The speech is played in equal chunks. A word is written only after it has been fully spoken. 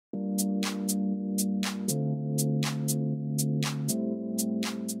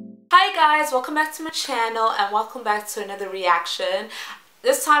guys, welcome back to my channel and welcome back to another reaction.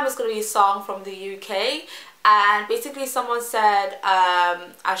 This time it's going to be a song from the UK, and basically someone said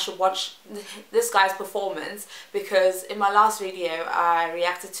I should watch this guy's performance because in my last video I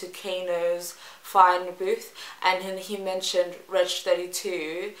reacted to Kano's Fire in the Booth and then he mentioned Wretch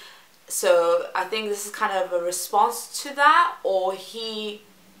 32, so I think this is kind of a response to that, or he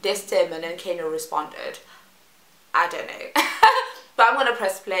dissed him and then Kano responded. I don't know. But I'm gonna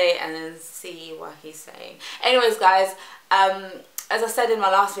press play and then see what he's saying. Anyways guys, as I said in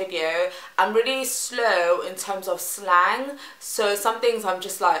my last video, I'm really slow in terms of slang, so some things I'm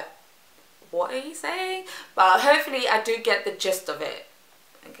just like, what are you saying? But hopefully I do get the gist of it.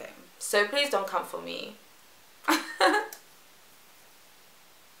 Okay, so please don't come for me.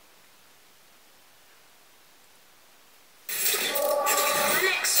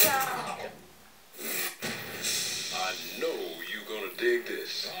 Dig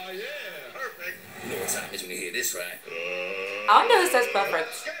this. Oh yeah, perfect. You know what time it is when you hear this, right? I wonder who says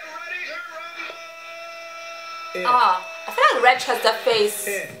perfect. I feel like Wretch has that face.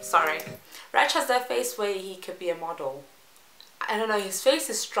 Sorry, Wretch has that face where he could be a model. I don't know. His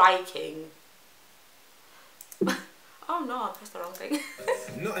face is striking. Oh no, I pressed the wrong thing.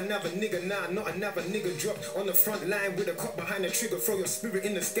 Not another nigga, nah, not another nigga drop on the front line with a cop behind the trigger. Throw your spirit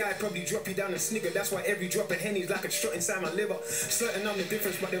in the sky, probably drop you down and snigger. That's why every drop of Henny's like a shot inside my liver. Certain I'm the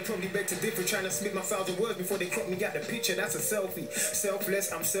difference, but they'll probably beg to differ. Trying to spit my 1,000 words before they crop me, got the picture, that's a selfie.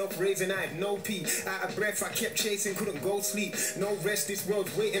 Selfless, I'm self-raising, I have no pee. Out of breath, I kept chasing, couldn't go sleep. No rest, this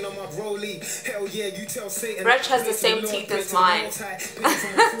world's waiting on my rollie. Hell yeah, you tell Satan. Wretch has the same teeth as mine.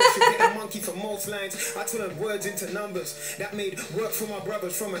 A monkey for most lines. I turn words into numbers. That made work for my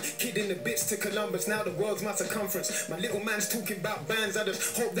brothers, from a kid in the bits to Columbus. Now the world's my circumference. My little man's talking about bands. I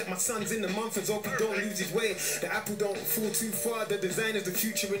just hope that my son's in the Mumfords. Hope he don't lose his way. The apple don't fall too far. The design is the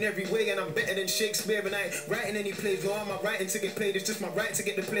future in every way. And I'm better than Shakespeare. And I ain't writing any plays. No, I'm not writing to get played. It's just my right to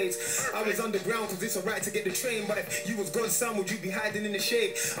get the plays. I was underground because it's a right to get the train. But if you was God's son, would you be hiding in the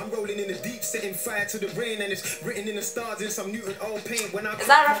shade? I'm rolling in the deep, setting fire to the brain. And it's written in the stars in some Newton old paint. When I is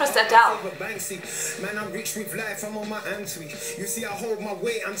that a reference to Adele? Man, I'm rich with life. I'm on my antry. You see, I hold my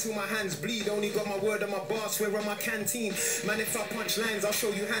weight until my hands bleed. Only got my word on my bar, swear on my canteen. Man, if I punch lines, I'll show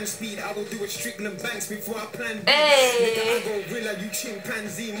you hand speed. I will do a Strickland Banks before I plan B. Hey. I go gorilla, you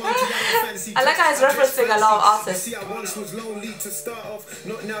chimpanzee, monkey, I fancy. I like how he's referencing a lot of artists. You see, I once was lonely to start off.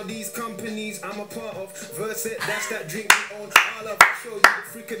 Not now these companies I'm a part of. Verse it, that's that drink we own all of. I show you the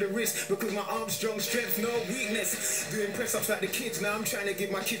freak of the wrist because my arm's strong, strength, no weakness. Doing press ups like the kids. Now I'm trying to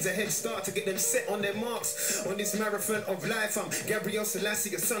give my kids a head start to get them set on their marks. On this marathon of life, I'm Gabriel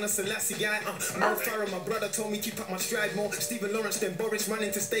Selassie, a son of Selassie. Mo Farah, my brother told me keep up my stride more. Stephen Lawrence, then Boris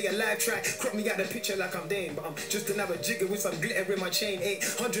running to stay alive. Try crop me out the picture like I'm Dane, but I'm just another jigger with some glitter in my chain.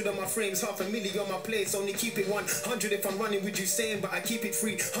 800 on my frames, 500,000 on my plates. Only keep it 100 if I'm running with you saying, but I keep it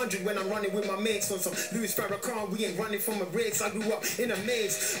 300 when I'm running with my mates. On some Louis Farrakhan, we ain't running from a race. I grew up in a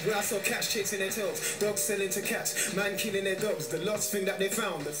maze where I saw cats chasing their tails, dogs selling to cats, man killing their dogs. The lost thing that they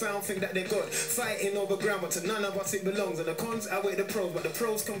found, the found thing that they got, fighting over ground, but to none of us it belongs. And the cons outweigh the pros, but the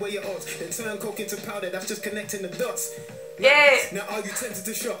pros can weigh your odds. Then turn coke into powder, that's just connecting the dots. Yeah. Now are you tempted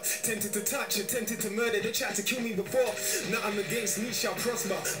to shot, tempted to touch, or tempted to murder? They tried to kill me before. Now I'm against me shall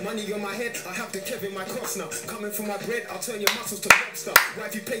prosper. Money on my head, I have to Kevin my cost now. Coming for my bread, I'll turn your muscles to lobster. Why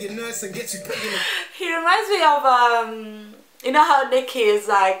if you play your nurse and get you paying? He reminds me of you know how Nicky is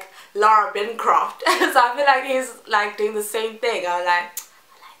like Laura Bincroft. So I feel like he's like doing the same thing. I'm like,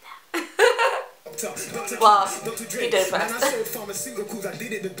 I like that. Well, he did first. Man, I sold pharmaceuticals, I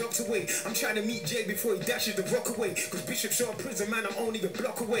did it the doctor way. I'm trying to meet Jay before he dashes the rock away. Cause Bishop Shaw prison, man, I'm only a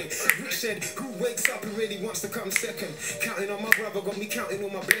block away. Rich said, who wakes up and really wants to come second? Counting on my brother, got me counting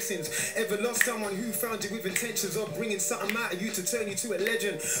on my blessings. Ever lost someone who found you with intentions of bringing something out of you to turn you to a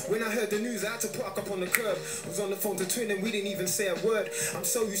legend? When I heard the news, I had to park up on the curb. Was on the phone to Twin and we didn't even say a word. I'm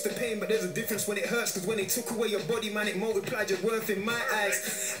so used to pain, but there's a difference when it hurts. Cause when they took away your body, man, it multiplied your worth in my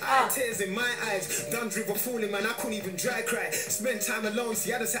eyes. I had tears in my eyes. Done river falling, man, I couldn't even dry cry. Spend time alone,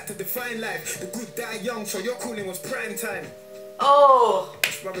 see, I just had to define life. The good die young, so your calling was prime time. Oh,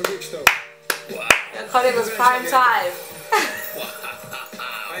 that's probably rich though. Wow. Your calling was prime time.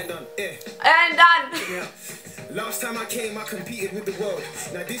 I ain't done. I ain't done. Yeah. Last time I came, I competed with the world.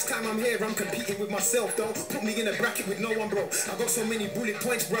 Now this time I'm here, I'm competing with myself. Don't put me in a bracket with no one, bro. I got so many bullet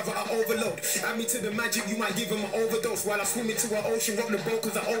points, brother, I overload. Add me to the magic, you might give him an overdose. While I swim into an ocean, rock the boat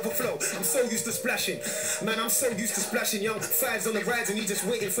cause I overflow. I'm so used to splashing. Man, I'm so used to splashing. Young Fives on the rise and he just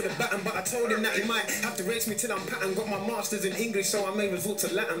waiting for the baton. But I told him that he might have to race me till I'm pattern. Got my masters in English, so I may resort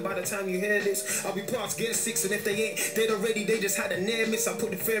to Latin. By the time you hear this, I'll be past gear 6. And if they ain't dead already, they just had a near miss. I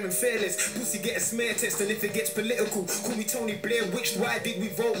put the fair and fearless. Pussy get a smear test, and if it gets political, call me Tony Blair. Which why did we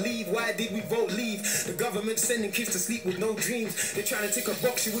vote leave? Why did we vote leave? The government sending kids to sleep with no dreams. They're trying to take a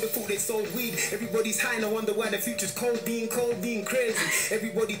box, you would have thought they sold weed. Everybody's high, no wonder why the future's codeine crazy.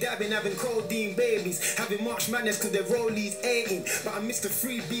 Everybody dabbing, having codeine babies, having March Madness cause their rollies 18. But I missed the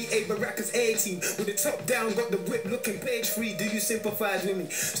free BA Baracas 18. With the top down, got the whip looking page free. Do you sympathize with me?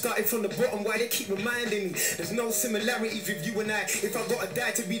 Starting from the bottom, why they keep reminding me? There's no similarities with you and I. If I gotta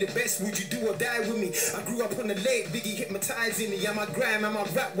die to be the best, would you do or die with me? I grew up on the lake, Biggie hypnotizing me. Am I grime, am I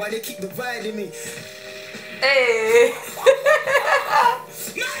rap, why they keep dividing me? Hey.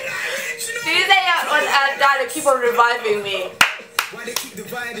 These are keep on reviving me. Why they keep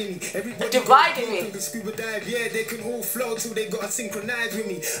dividing me? Everybody dividing me. The scuba dive, yeah, they can all flow till they gotta synchronize with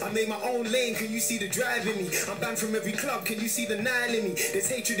me. I made my own lane, can you see the drive in me? I'm banned from every club, can you see the Nile in me? There's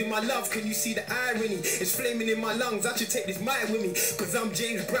hatred in my love, can you see the irony? It's flaming in my lungs, I should take this mic with me. Cause I'm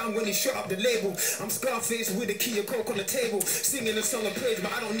James Brown when he shot up the label. I'm Scarface with a key of coke on the table, singing a song of praise,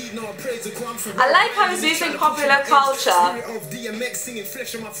 but I don't need no appraisal. I like how he's using popular culture. Of DMX singing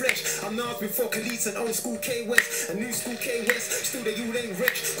flesh on my flesh. I'm Nas before Khalees and old school K West, a new school K West. Still that you ain't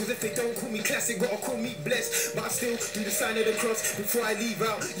rich, cause if they don't call me classic, gotta call me blessed. But I still do the sign of the cross before I leave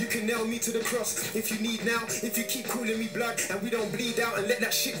out. You can nail me to the cross if you need now. If you keep calling me blood and we don't bleed out and let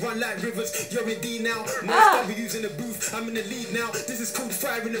that shit run like rivers, you're in D now. Most W's in the booth, I'm in the lead now. This is called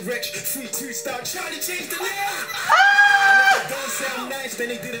Fire in the Wretch. 3-2 style. Charlie changed the name. And if they don't sound nice, then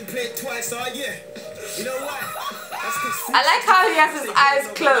they didn't play it twice. Oh yeah. You know what? I like how he has his eyes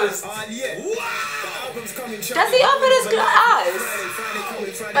closed. Does he open his eyes?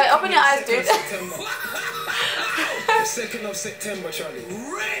 Wait, open your eyes, dude. The 2nd of September, Charlie.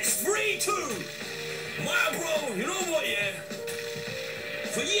 Wretch 3-2. My bro, you know what, yeah?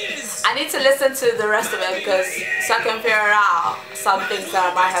 For years. I need to listen to the rest of it because so I can figure out some things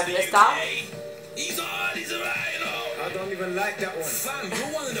that I might have missed out. He's alright, you know. I don't even like that one. Fam, you're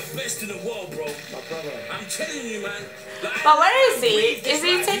one of the best in the world, bro. My brother. I'm telling you, man. Like, but where is he? Is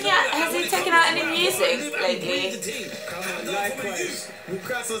he taking out? Has he taken out any music lately? Come on, likewise.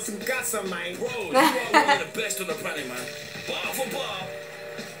 Mukasa, man. Bro, you are one of the best on the planet, man. Bar for bar,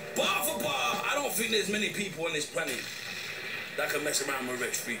 I don't think there's many people on this planet that can mess around with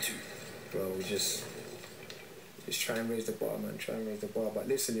Wretch 3-2. Bro, we just try and raise the bar, man. Try and raise the bar. But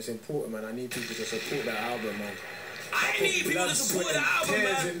listen, it's important, man. I need people to support that album, man. I need people to support the album,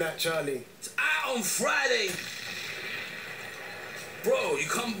 man. In that, Charlie. It's out on Friday. Bro, you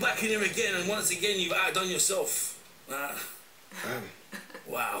come back in here again, and once again you've outdone yourself.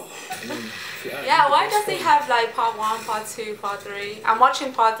 Wow. Yeah, why does he have like part 1, part 2, part 3? I'm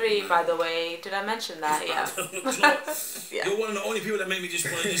watching part 3, by the way. Did I mention that? Yeah. Yeah. You're one of the only people that make me just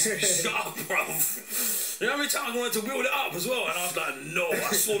want to just shut up, bro. You know how many times I wanted to build it up as well, and I was like, no.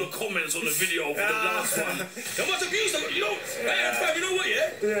 I saw the comments on the video for the last one. They must abuse them, you know. You know what?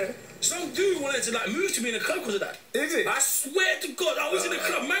 Yeah. Some dude wanted to like move to me in the club because of that. Is it? I swear to God, I was in the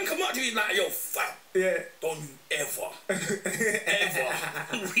club. Man come up to me like, yo, fam. Yeah. Don't you ever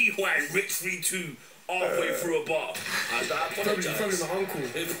rewind Wretch 3-2 halfway through a bar. I apologize. Probably my uncle.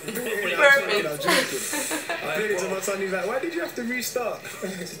 Perfect. I played it to my son, he's like, why did you have to restart?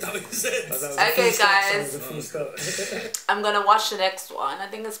 That makes sense. Okay, guys. I'm gonna watch the next one. I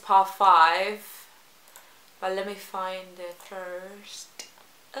think it's part 5. But let me find it first.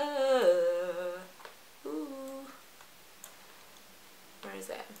 Where is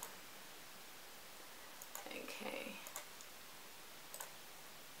it?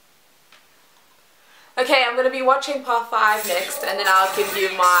 Okay, I'm going to be watching part 5 next, and then I'll give you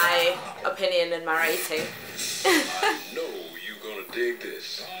my opinion and my rating. I know you're going to dig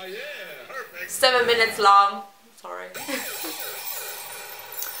this. Oh yeah, perfect. 7 minutes long. Sorry.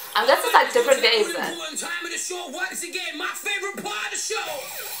 I guess it's like different days then. One time of the show, once again, my favorite part of the show.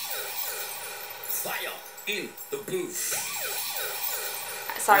 Fire in the booth.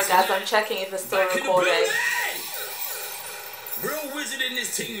 Sorry guys, I'm checking if it's still recording. Real wizard in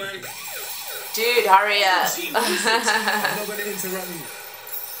this team, man. Dude, hurry up. I'm not going to interrupt you.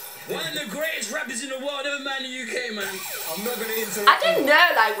 One of the greatest rappers in the world, never mind the UK, man. I'm not going to interrupt you. I didn't know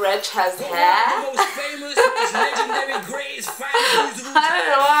like Wretch has hair. The most famous, most legendary, greatest fan of all time. I don't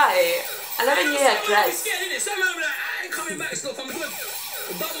know why. I I never knew her dress. I ain't coming back, stuff. I'm good.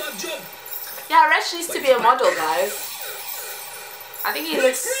 I've done my job. Yeah, Wretch needs to be a model, guys. I think he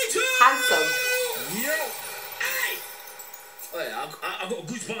looks handsome. Yo. Hey. Oh, yeah, I got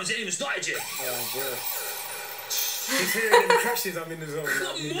goosebumps. It ain't even started yet. Oh, bro. He's hearing them crashes. I'm in the zone. Come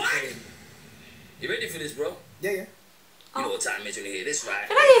on. You ready for this, bro? Yeah, yeah. You know what time it is when you hear this, right? I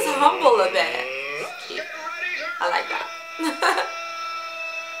feel like he's humble a bit. I like that.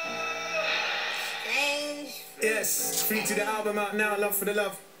 Yes, free to the album out now. Love for the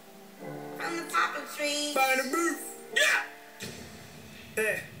love. From the top of trees. Fire in the booth. Yeah.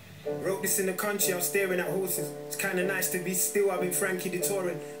 Yeah. Wrote this in the country, I'm staring at horses. It's kinda nice to be still, I've been Frankie the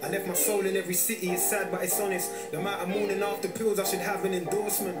touring. I left my soul in every city, it's sad but it's honest. The amount of morning after pills, I should have an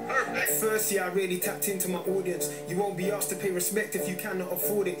endorsement. At first, yeah, I really tapped into my audience. You won't be asked to pay respect if you cannot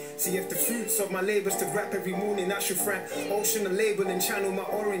afford it. See, if the fruits of my labours to rap every morning, that should frank ocean a label and channel my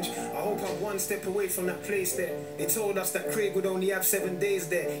orange. I hope I'm one step away from that place there. They told us that Craig would only have 7 days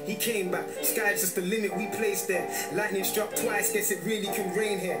there. He came back, sky's just the limit we placed there. Lightning struck twice, guess it really can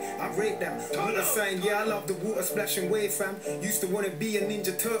rain here. I rate that. Water sign, yeah, I love the water splashing wave, fam. Used to want to be a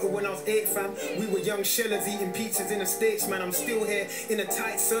Ninja Turtle when I was 8, fam. We were young shellers eating pizzas in the States, man. I'm still here in a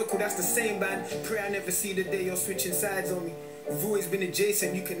tight circle, that's the same band. Pray I never see the day you're switching sides on me. We've always been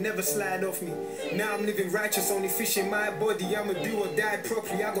adjacent, you can never slide off me. Now I'm living righteous, only fishing my body. I'ma do or die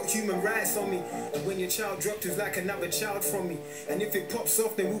properly, I got human rights on me. And when your child dropped, it's like another child from me. And if it pops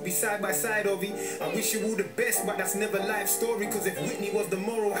off, then we'll be side by side, Ovi. I wish you all the best, but that's never life story. Cause if Whitney was the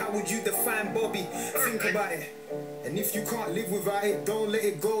moral, how would you define Bobby? Think about it. And if you can't live without it, don't let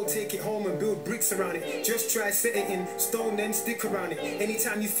it go, take it home and build bricks around it. Just try set it in stone, then stick around it.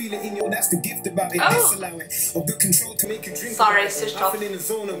 Anytime you feel it in your, that's the gift about it. Disallow it, or the control to make you drink. Sorry, switched off. I fell in the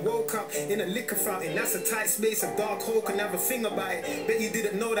zone and woke up in a liquor fountain. That's a tight space, a dark hole can have a thing about it. Bet you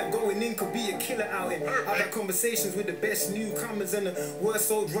didn't know that going in could be a killer outing. I've had conversations with the best newcomers and the worst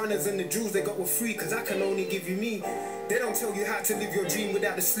old runners, and the jewels they got were free, cause I can only give you me. They don't tell you how to live your dream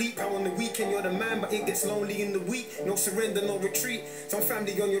without the sleep. How on the weekend you're the man, but it gets lonely in the week. No surrender, no retreat. Some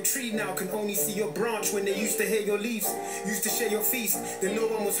family on your tree now can only see your branch when they used to hear your leaves. Used to share your feast, then no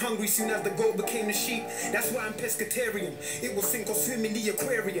one was hungry soon as the goat became the sheep. That's why I'm pescatarian. It will sink or swim in the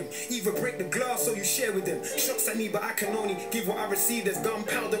aquarium. Either break the glass or you share with them. Shots at me, but I can only give what I receive. There's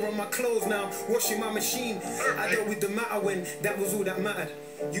gunpowder on my clothes now, washing my machine. I dealt with the matter when that was all that mattered.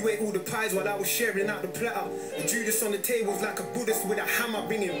 You ate all the pies while I was sharing out the platter. And Judas on the table was like a Buddhist with a hammer,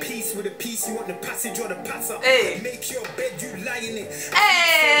 bringing peace with a piece. You want the passage or the passer? Hey. Make your bed, you lie in it.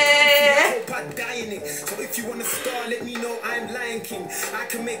 Hey. I hope I die in it. So if you want to star, let me know I'm Lion King. I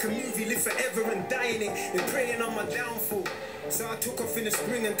can make a movie, live forever and die in it. They're praying on my downfall. So I took off in the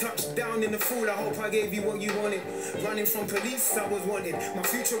spring and touched down in the fall. I hope I gave you what you wanted. Running from police, I was wanted. My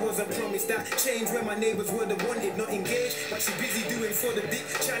future wasn't promised. That changed when my neighbors were the wanted. Not engaged, but she busy doing for the dick.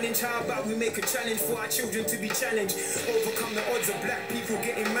 Challenge, how about we make a challenge for our children to be challenged? Overcome the odds of black people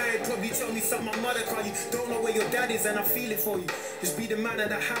getting married. Probably tell me something my mother call you. Don't know where your dad is and I feel it for you. Just be the man of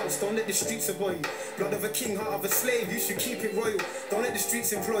the house, don't let the streets avoid you. Blood of a king, heart of a slave, you should keep it royal. Don't let the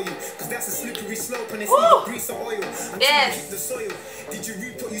streets employ you, cause that's a slippery slope and it's either grease or oil. Until you hit the soil. Did you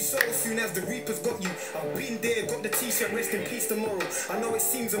reap what you sow soon as the reapers got you? I've been there, got the t-shirt, rest in peace tomorrow. I know it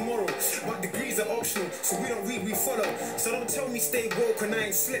seems immoral, but degrees are optional, so we don't read, we follow. So don't tell me stay woke when I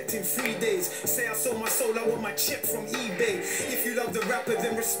ain't slept in 3 days. Say I sold my soul, I want my check from eBay. If you love the rapper,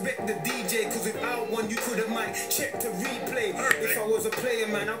 then respect the DJ, cause without one you couldn't might check to replay. If I was a player,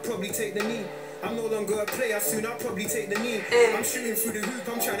 man, I'd probably take the knee. I'm no longer a player, soon I'll probably take the knee. I'm shooting through the hoop,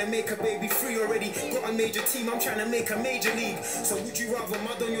 I'm trying to make a baby free already. Got a major team, I'm trying to make a major league. So would you rather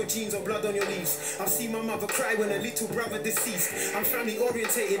mud on your jeans or blood on your leaves? I've seen my mother cry when a little brother deceased. I'm family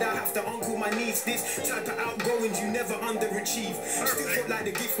orientated, I have to uncle my niece. This type of outgoings you never underachieve. Still felt like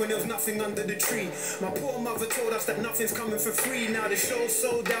the gift when there was nothing under the tree. My poor mother told us that nothing's coming for free. Now the show's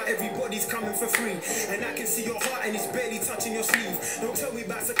sold out, everybody's coming for free. And I can see your heart and it's barely touching your sleeve. Don't tell me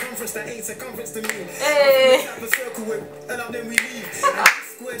about circumference, that ain't circumference to me. Hey. I'm from the type of circle where, and then we leave.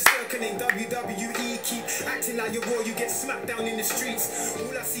 Square circling WWE, keep acting like you're raw, you get smacked down in the streets.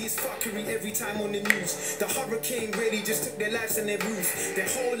 All I see is fuckery every time on the news. The hurricane really just took their lives and their roof. Their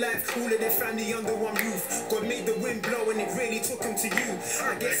whole life, all of their family under one roof. God made the wind blow and it really took him to you.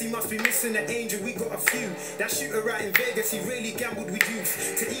 I guess he must be missing an angel, we got a few. That shooter right in Vegas, he really gambled with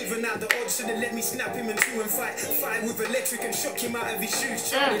youth. To even out the odds, should've let me snap him in two and fight with electric and shock him out of his shoes.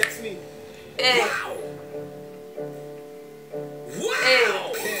 Charlie, that's me. Wow!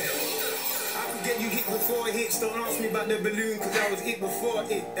 Wow! Yeah. I could get you hit before it hits. Don't ask me about the balloon, cause I was hit before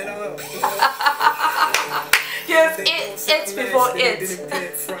it. And I know. Yes, it's before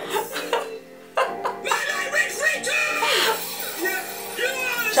it.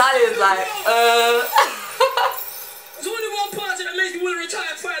 Charlie was like, There's only one part that makes me want to retire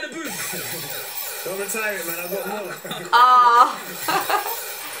and fire the booth. Don't retire it, man. I've got more.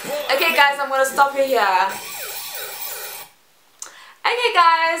 Okay, guys, I'm gonna stop it here. Okay,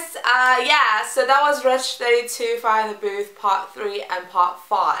 guys, yeah, so that was Wretch 32, Fire in the Booth, part 3 and part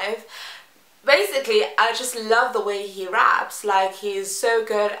 5. Basically, I just love the way he raps. Like, he's so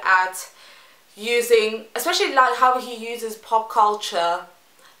good at using, especially like how he uses pop culture,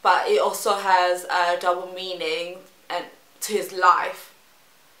 but it also has a double meaning and to his life.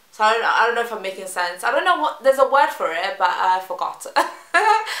 So I don't know if I'm making sense. I don't know what, there's a word for it, but I forgot.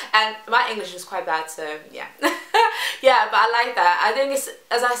 And my English is quite bad, so yeah. Yeah, but I like that. I think it's,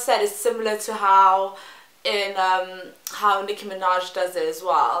 as I said, it's similar to how in how Nicki Minaj does it as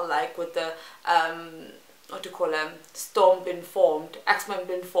well, like with the what do you call them, Storm Been Formed, X-Men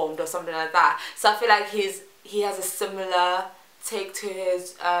Been Formed, or something like that. So I feel like he has a similar take to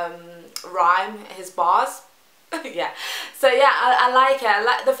his rhyme, his bars. Yeah, so yeah, I like it.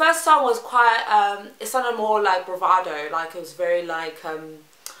 Like the first song was quite it sounded more like bravado, like it was very like I'm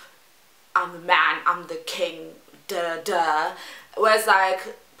the man, I'm the king, duh duh. Whereas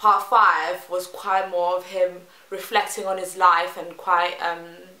like part 5 was quite more of him reflecting on his life and quite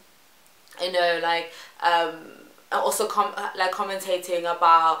you know, like also commentating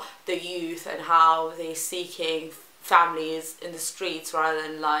about the youth and how they're seeking families in the streets rather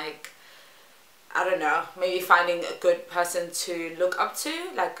than like, I don't know, maybe finding a good person to look up to,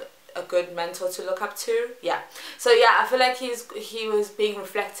 like a good mentor to look up to. Yeah, so yeah, I feel like he was being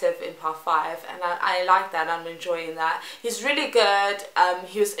reflective in part 5, and I like that. I'm enjoying that. He's really good.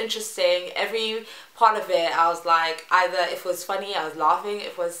 He was interesting. Every part of it, I was like, either if it was funny, I was laughing. If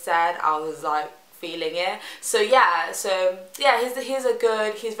it was sad, I was like feeling it. So yeah, he's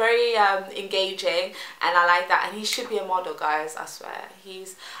very engaging, and I like that. And he should be a model, guys. I swear,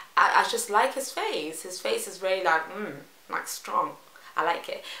 I just like his face. His face is very like like strong. I like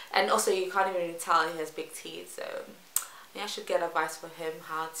it. And also you can't even really tell he has big teeth, so yeah, I should get advice from him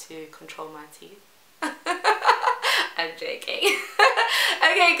how to control my teeth. I'm joking.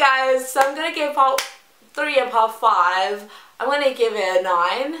 Okay guys, so I'm gonna give part 3 and part 5, I'm gonna give it a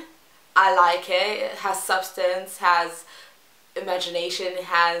 9. I like it. It has substance, has imagination, it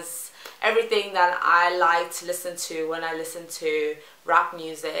has everything that I like to listen to when I listen to rap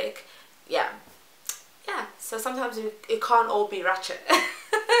music. Yeah, so sometimes it can't all be ratchet.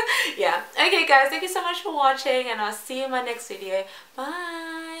 Yeah, okay guys, thank you so much for watching, and I'll see you in my next video.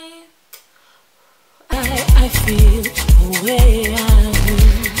 Bye. I feel the way I do.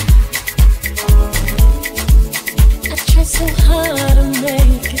 I try so hard to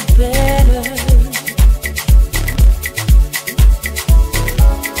make it better.